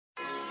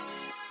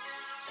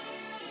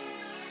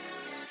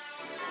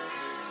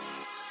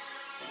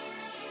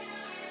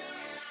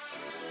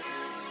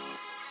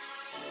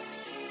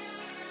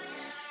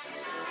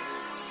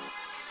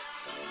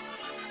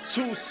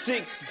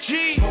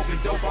26G.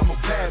 Smoking dope, I'm a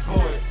bad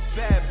boy.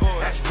 Bad boy.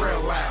 That's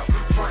real loud.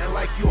 Frontin'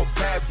 like you a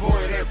bad boy.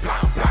 That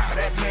blah blah,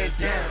 that man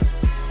down.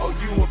 Oh,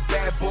 you a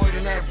bad boy,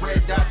 then that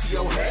red dot to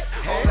your head.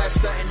 All that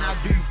stuntin' I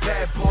do,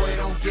 bad boy.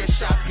 Don't get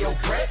shot for your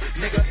bread,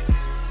 nigga.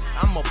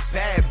 I'm a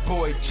bad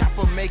boy,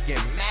 chopper making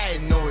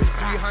mad noise.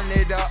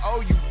 300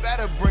 you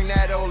better bring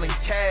that all in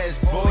cash,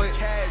 boy.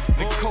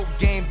 The coke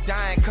game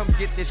dying, come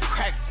get this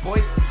crack,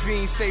 boy.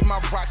 Fiend say my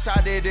rocks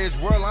out of this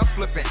world, I'm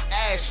flipping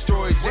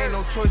asteroids. Ain't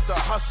no choice to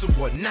hustle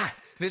or not.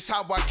 This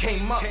how I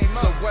came up,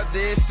 so whether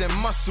it's in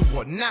muscle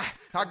or not,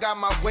 I got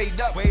my weight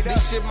up.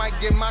 This shit might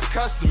get my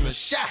customers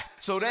shot,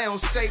 so they don't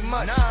say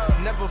much.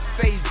 Never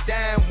face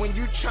down when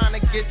you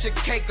tryna get your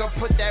cake up.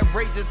 Put that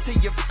razor to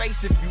your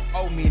face if you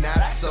owe me, now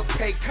that's a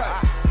pay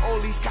cut. All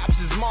these cops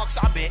is marks,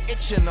 I been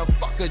itching to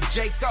fuck a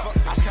Jacob.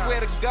 I swear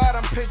to God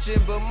I'm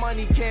pitching, but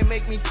money can't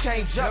make me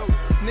change up.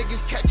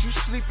 Niggas catch you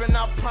sleeping,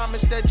 I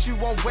promise that you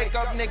won't wake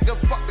up, nigga.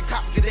 Fuck the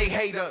cops, cause they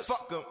hate us.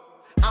 Fuck 'em.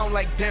 I don't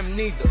like them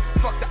neither.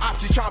 Fuck the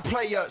ops, you tryna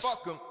play us.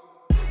 Fuck 'em.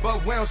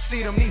 But we don't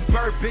see them, these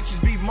bird bitches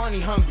be money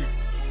hungry.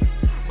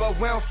 But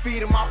we don't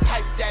feed them, I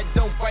pipe that,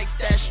 don't bite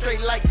that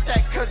straight like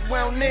that, cause we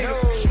don't need them.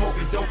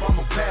 Smoking dope, I'm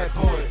a bad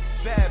boy.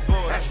 Bad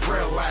boy. That's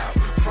real loud.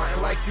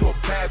 Frontin' like you a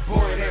bad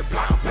boy. That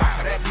blah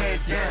blah, that man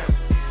down.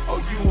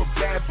 Oh, you a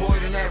bad boy,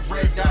 then that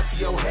red dot to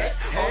your head.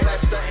 All that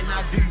stuntin'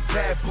 I do,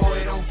 bad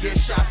boy. Don't get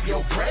shot for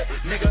your bread,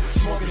 nigga.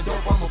 Smoking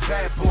dope, I'm a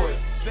bad boy.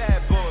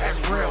 Bad boy.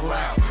 That's real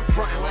loud.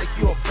 Frontin' like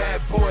you a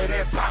bad boy.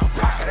 That blah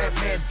blah, that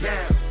man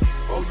down.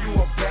 Oh, you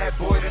a bad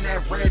boy, then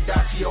that red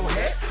dot to your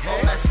head.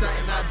 All that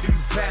stuntin' I do,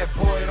 bad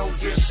boy. Don't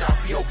get shot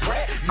for your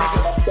bread,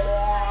 nigga.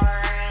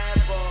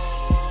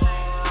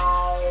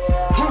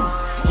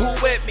 Who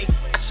with me?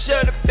 I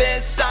should've been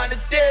signed to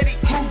Diddy.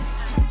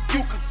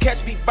 You could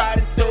catch me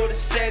riding through the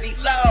city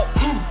low.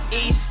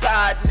 East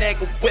side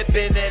nigga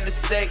whipping in the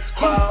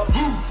 6'4".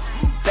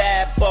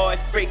 Bad boy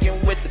freaking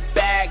with the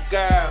bad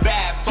girl.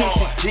 Bad boy.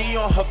 TCG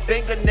on her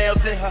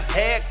fingernails and her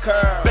hair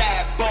curl.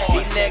 Bad boy.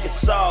 These niggas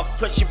soft,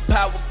 push your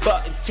power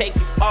button, take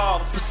you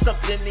off. Put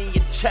something in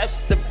your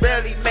chest to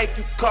really make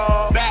you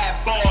call.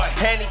 Bad boy.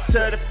 Penny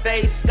to the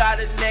face, got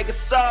a nigga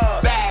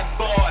sauce. Bad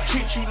boy.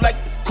 Treat you like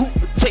the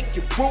Cooper, take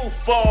your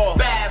roof off.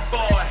 Bad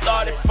boy.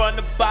 Started from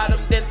the bottom,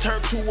 then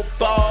turned to a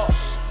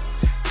boss.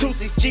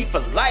 2CG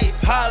for life,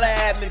 holla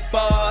at me,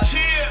 boss.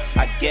 Cheers.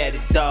 I get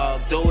it,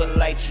 dog, do it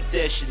like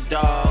tradition,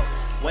 dog.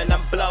 When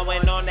I'm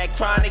blowing on that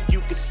chronic,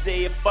 you can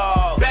see it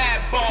fall. Bad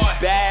boy.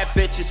 Bad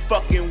bitches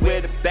fucking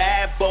with a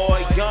bad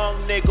boy.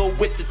 Young nigga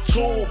with the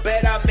tool,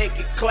 bet I make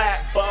it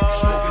clap, boy.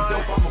 Smoking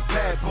dope, I'm a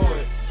bad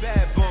boy.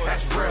 Bad boy.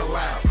 That's real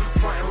loud.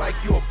 Frontin' like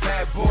you a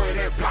bad boy.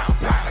 That blah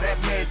blah, that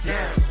man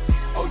down.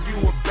 Oh, you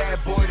a bad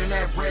boy, then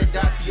that red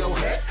dot to your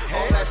head.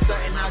 All that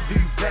stuntin' I do,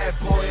 bad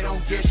boy. Don't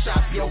get shot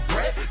for your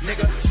bread,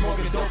 nigga.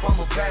 Smoking dope, I'm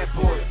a bad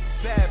boy.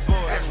 Bad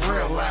boy. That's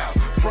real loud.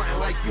 Frontin'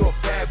 like you a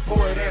bad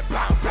boy. That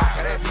blah blah,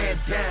 that man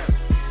down.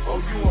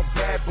 Oh, you a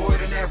bad boy,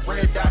 then that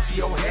red dot to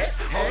your head.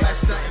 All that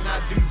stuntin' I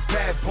do,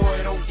 bad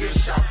boy. Don't get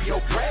shot for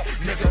your bread,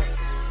 nigga.